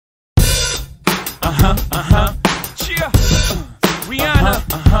Cheer. Rihanna.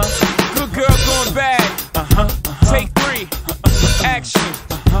 Good girl going bad. Take 3. Action.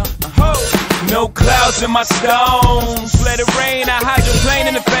 Ho. No clouds in my stones. Let it rain. I hydroplane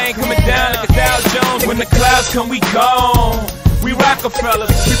in the bank, coming down like a Dow Jones. When the clouds come, we gone. We Roc-a-fella,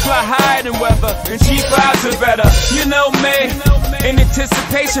 we fly higher than weather, and cheap vibes are better. You know me, in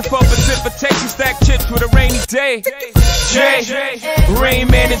anticipation for precipitation, stack chips with a rainy day. Jay, Rain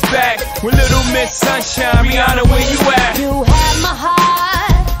Man is back with Little Miss Sunshine. Rihanna, where you at? You have my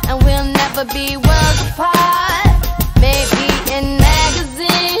heart, and we'll never be worlds apart. Maybe in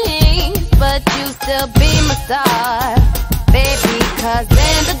magazines, but you still be my star, baby. 'Cause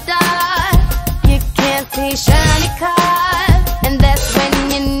in the dark, you can't see shiny cars. And that's when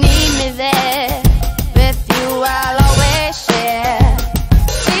you need me there. With you I'll always share.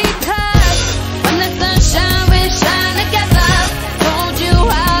 Because when the sun shines, we shine together. Told you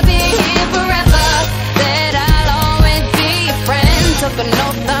I'll be here forever. Said I'll always be your friend. Took an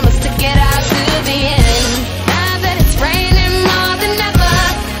oath, I'ma stick it out to the end. Now that it's raining more than ever,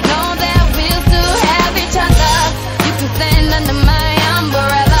 know that we'll still have each other. You can stand under my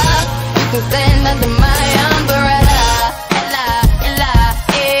umbrella. You can stand under my umbrella.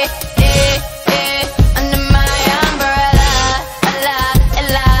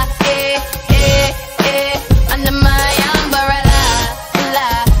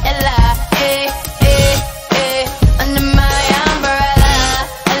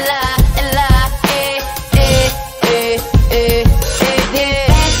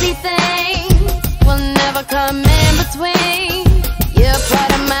 Come in between, you're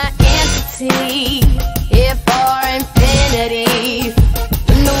part of my entity, here for infinity.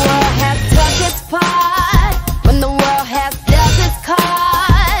 When the world has took its part, when the world has dealt its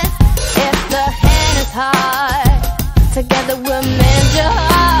cards, if the hand is hard, together we'll mend your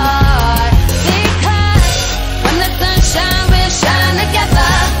heart. Because when the sun shines, we'll shine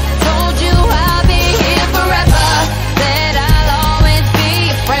together. Told you I'll be here forever. Said I'll always be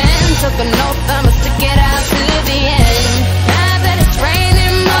your friend. Took an oath, I'ma stick it out to the end. Now that it's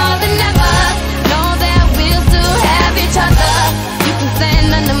raining more than ever, know that we'll still have each other. You can stand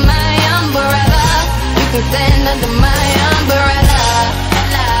under my umbrella. You can stand under my umbrella.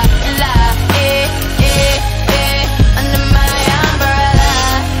 Ella, ella, under my umbrella.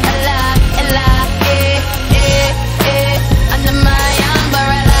 Ella, ella, under my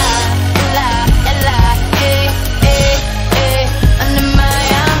umbrella. Ella, ella, under my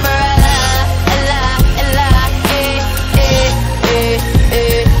umbrella. Ella, ella,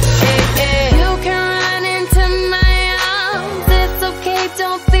 you can run into my arms. It's okay,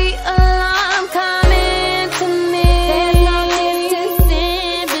 don't be alarmed. Come into me. There's no distance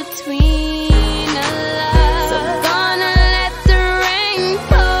in between us. So gonna let the rain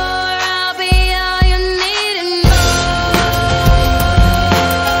pour. I'll be all you need and more.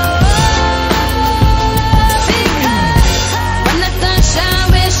 Because when the sun shines,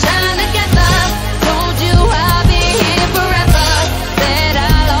 we shine together. Told you I'll be here forever. Said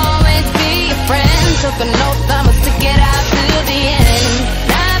I'll always be your friend. Took an oath, I'ma stick it out to the end.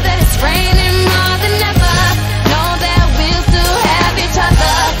 Now that it's raining more than ever, know that we'll still have each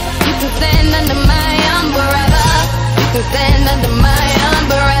other. You can stand under my umbrella. You can stand under my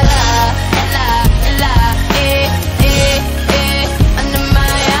umbrella. Ella, ella, under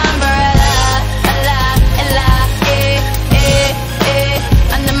my umbrella. Ella, ella,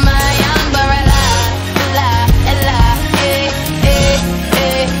 under my umbrella. Ella, ella,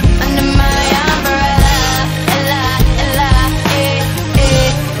 under my umbrella. Ella, ella,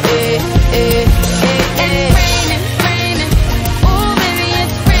 it's raining, raining. Ooh, baby,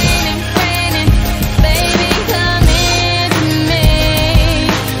 it's raining, raining. Baby, come into me.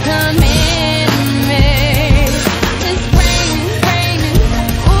 Come into me. It's raining, raining.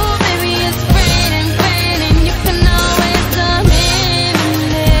 Ooh, baby, it's raining, raining. You can always come into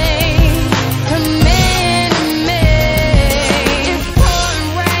me. Come into me. It's pouring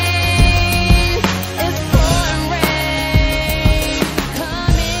rain. It's pouring rain.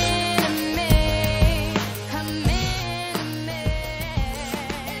 Come into me. Come into me.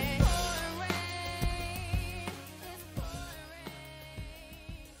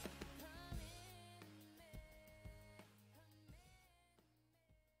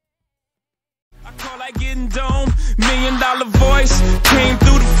 I call like getting dome. $1 million voice came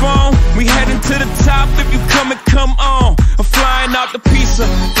through the phone. We heading to the top. If you come on. I'm flying out the pizza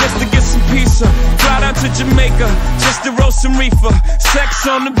just to get some pizza. Fly down to Jamaica just to roast some reefer. Sex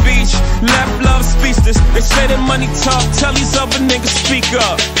on the beach, left love speechless. They say that money talk. Tell these other niggas speak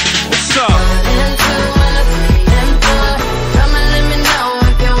up. What's up?